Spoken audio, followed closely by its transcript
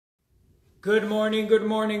Good morning, good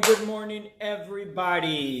morning, good morning,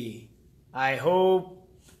 everybody. I hope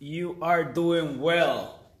you are doing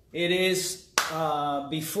well. It is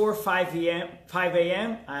before 5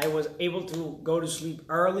 a.m. I was able to go to sleep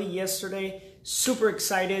early yesterday. Super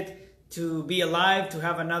excited to be alive, to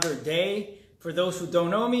have another day. For those who don't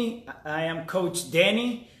know me, I am Coach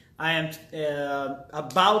Danny. I am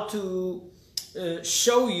about to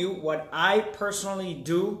show you what I personally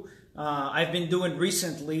do. I've been doing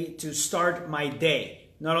recently to start my day.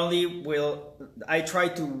 Not only will I try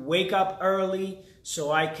to wake up early so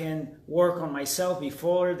I can work on myself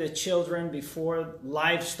before the children, before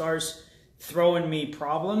life starts throwing me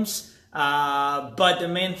problems, but the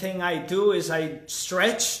main thing I do is I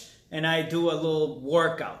stretch and I do a little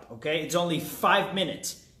workout. Okay, it's only 5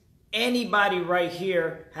 minutes. Anybody right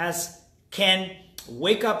here can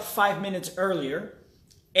wake up 5 minutes earlier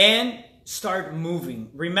and start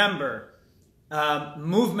moving. Remember,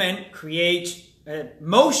 movement creates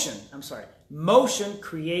motion. Motion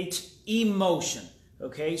creates emotion.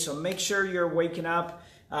 Okay, so make sure you're waking up.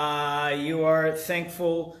 You are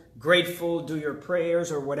thankful, grateful, do your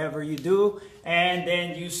prayers or whatever you do, and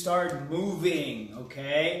then you start moving.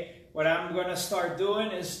 Okay, what I'm gonna start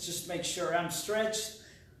doing is just make sure I'm stretched.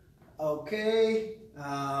 Okay.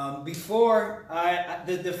 The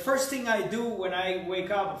first thing I do when I wake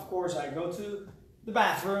up, of course, I go to the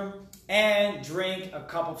bathroom and drink a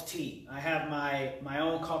cup of tea. I have my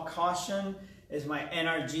own concoction, is my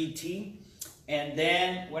NRG tea. And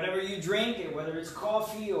then whatever you drink, whether it's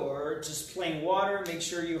coffee or just plain water, make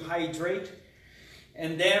sure you hydrate.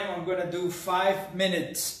 And then I'm gonna do 5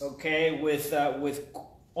 minutes, okay, with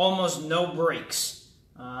almost no breaks.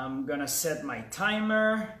 I'm gonna set my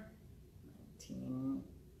timer,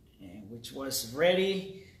 which was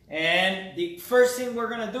ready. And the first thing we're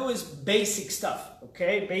gonna do is basic stuff,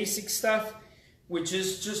 okay? Basic stuff, which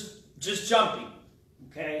is just jumping,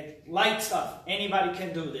 okay? Light stuff, anybody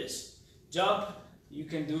can do this. Jump, you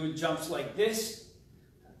can do jumps like this.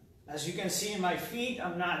 As you can see in my feet,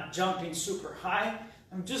 I'm not jumping super high.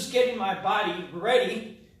 I'm just getting my body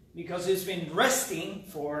ready because it's been resting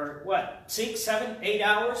for what, 6, 7, 8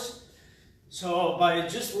 hours? So by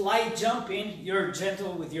just light jumping, you're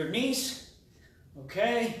gentle with your knees,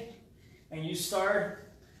 okay? And you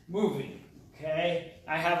start moving, okay?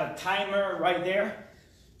 I have a timer right there,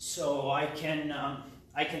 so I can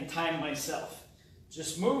time myself.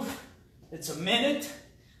 Just move, it's a minute.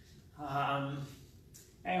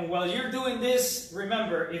 And while you're doing this,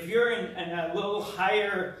 remember, if you're in a little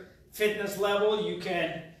higher fitness level, you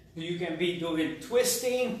can be doing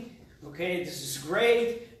twisting, okay? This is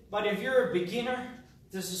great. But if you're a beginner,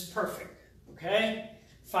 this is perfect, okay?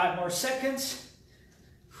 5 more seconds.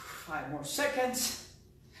 5 more seconds.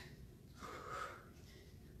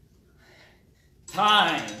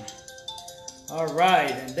 Time. All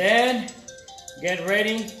right, and then get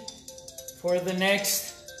ready for the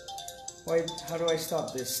next. Wait, how do I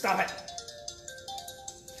stop this? Stop it.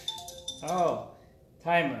 Oh,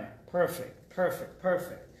 timer. Perfect, perfect,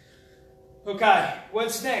 perfect. Okay,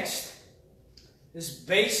 what's next? This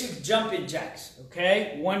basic jumping jacks,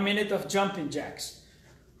 okay? 1 minute of jumping jacks.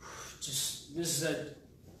 This is a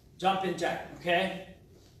jumping jack, okay?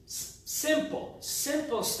 Simple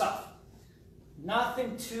stuff.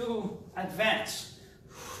 Nothing too advanced.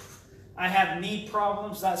 I have knee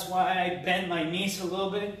problems, that's why I bend my knees a little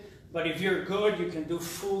bit. But if you're good, you can do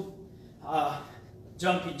full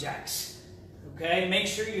jumping jacks, okay? Make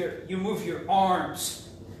sure you move your arms.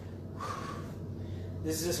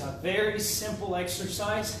 This is a very simple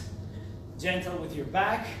exercise, gentle with your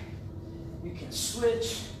back. You can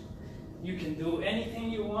switch, you can do anything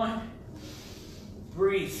you want.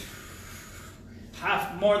 Breathe,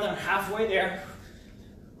 more than halfway there.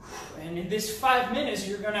 And in this 5 minutes,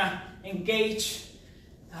 you're gonna engage,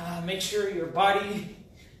 make sure your body,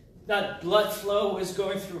 that blood flow is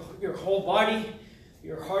going through your whole body.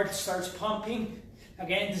 Your heart starts pumping.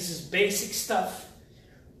 Again, this is basic stuff.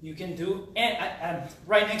 You can do, and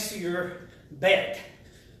right next to your bed.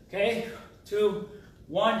 Okay, 2,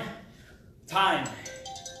 1, time.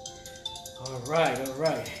 All right.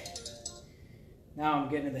 Now I'm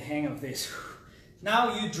getting the hang of this.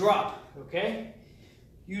 Now you drop, okay?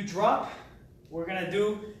 You drop. We're gonna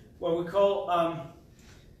do what we call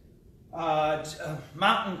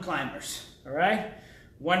mountain climbers, all right?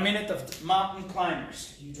 1 minute of mountain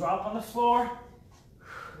climbers. You drop on the floor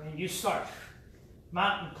and you start.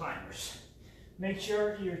 Mountain climbers. Make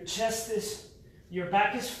sure your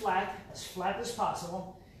back is flat as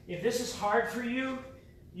possible. If this is hard for you,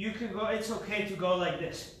 you can go, it's okay to go like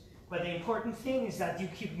this. But the important thing is that you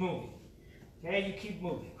keep moving. Okay, you keep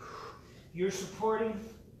moving. You're supporting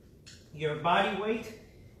your body weight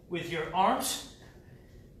with your arms,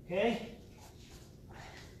 okay?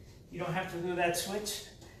 You don't have to do that switch.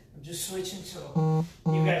 I'm just switching so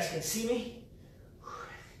you guys can see me.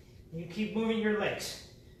 You keep moving your legs,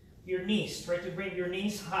 your knees. Try to bring your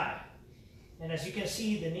knees high. And as you can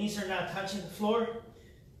see, the knees are not touching the floor.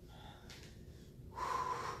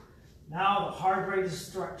 Now the heart rate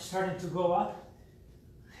is starting to go up.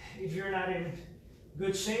 If you're not in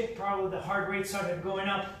good shape, probably the heart rate started going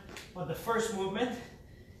up on the first movement.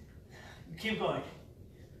 You keep going.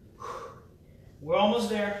 We're almost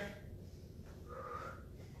there.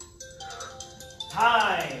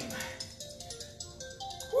 Time.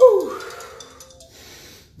 Woo.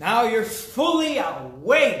 Now you're fully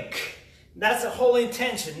awake. That's the whole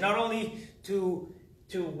intention. Not only to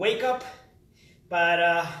wake up,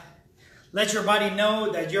 but let your body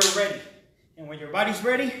know that you're ready. And when your body's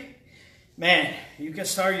ready, man, you can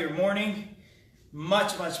start your morning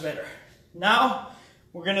much, much better. Now,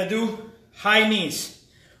 we're gonna do high knees.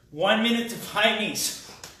 1 minute of high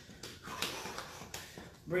knees.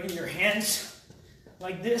 Bring your hands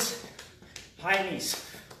like this, high knees.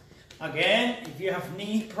 Again, if you have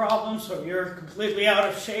knee problems or you're completely out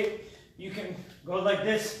of shape, you can go like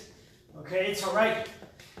this. Okay, it's all right,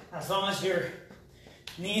 as long as your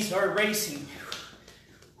knees are racing.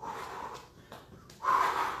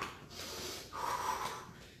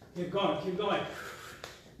 Keep going, keep going.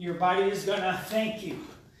 Your body is gonna thank you.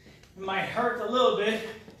 It might hurt a little bit,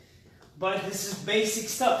 but this is basic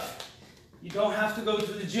stuff. You don't have to go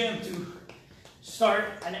to the gym to start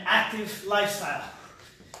an active lifestyle.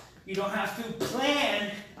 You don't have to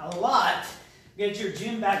plan a lot, get your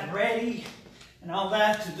gym bag ready and all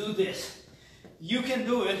that to do this. You can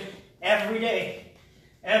do it every day,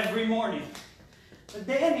 every morning. But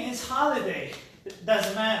then it's holiday. It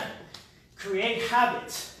doesn't matter. Create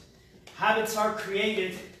habits. Habits are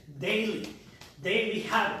created daily. Daily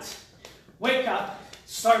habits. Wake up,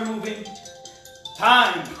 start moving.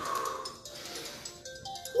 Time.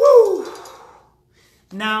 Woo!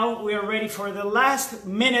 Now we are ready for the last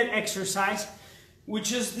minute exercise,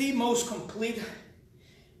 which is the most complete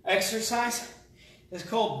exercise. It's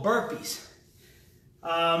called burpees.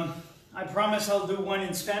 I promise I'll do one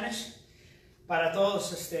in Spanish para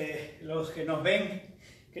todos los que nos ven,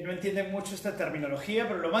 que no entienden mucho esta terminología,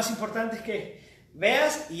 pero lo más importante es que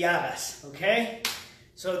veas y hagas, okay?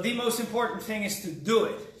 So the most important thing is to do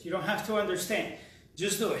it. You don't have to understand,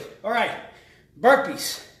 just do it. All right,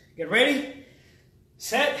 burpees. Get ready,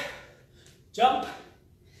 set, jump,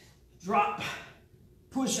 drop,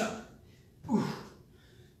 push up, ooh.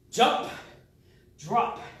 Jump,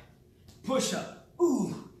 drop, push up,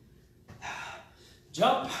 ooh.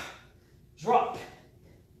 Jump, drop,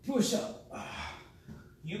 push up.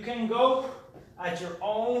 You can go at your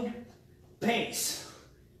own pace.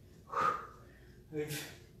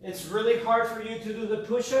 If it's really hard for you to do the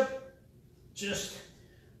push-up, just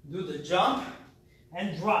do the jump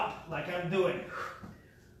and drop like I'm doing.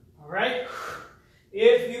 All right?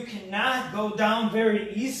 If you cannot go down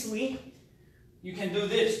very easily, you can do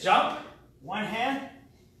this. Jump, one hand,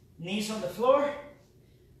 knees on the floor,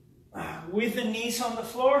 with the knees on the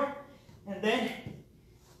floor, and then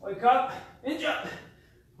wake up and jump.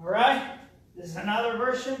 All right? This is another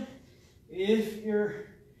version. If you're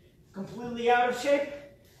completely out of shape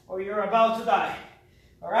or you're about to die.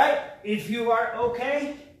 All right? If you are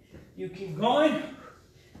okay, you keep going.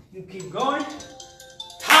 You keep going.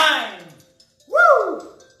 Time!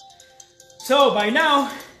 Woo! So by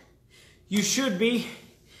now, you should be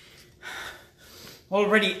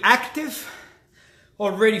already active,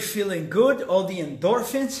 already feeling good, all the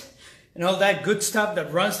endorphins and all that good stuff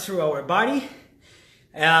that runs through our body.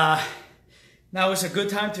 Now is a good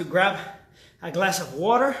time to grab a glass of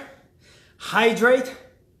water, hydrate.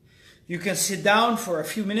 You can sit down for a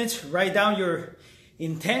few minutes, write down your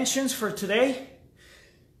intentions for today.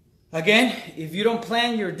 Again, if you don't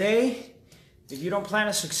plan your day, if you don't plan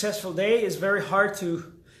a successful day, it's very hard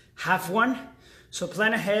to have one. So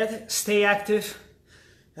plan ahead, stay active.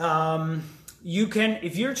 You can,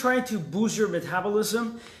 if you're trying to boost your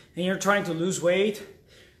metabolism and you're trying to lose weight,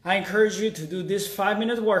 I encourage you to do this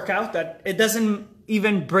 5-minute workout that it doesn't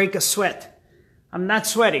even break a sweat. I'm not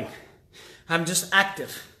sweating. I'm just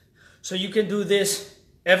active. So you can do this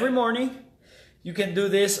every morning. You can do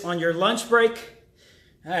this on your lunch break.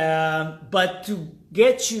 But to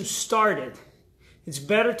get you started, it's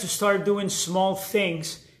better to start doing small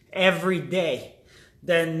things every day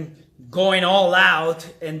than going all out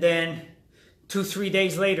and then 2-3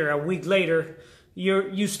 days later, a week later,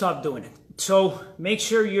 you stop doing it. So make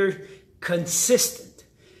sure you're consistent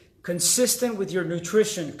with your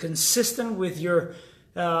nutrition, consistent with your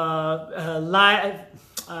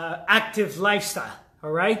active lifestyle,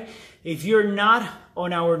 all right? If you're not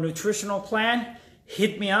on our nutritional plan,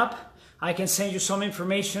 hit me up. I can send you some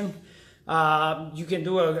information. You can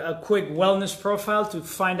do a quick wellness profile to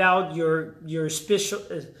find out your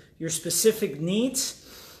specific needs.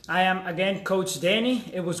 I am, again, Coach Danny.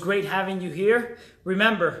 It was great having you here.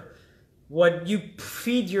 Remember, what you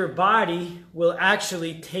feed your body will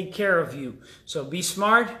actually take care of you. So be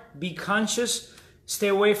smart, be conscious, stay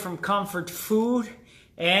away from comfort food,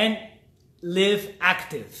 and live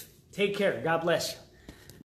active. Take care. God bless you.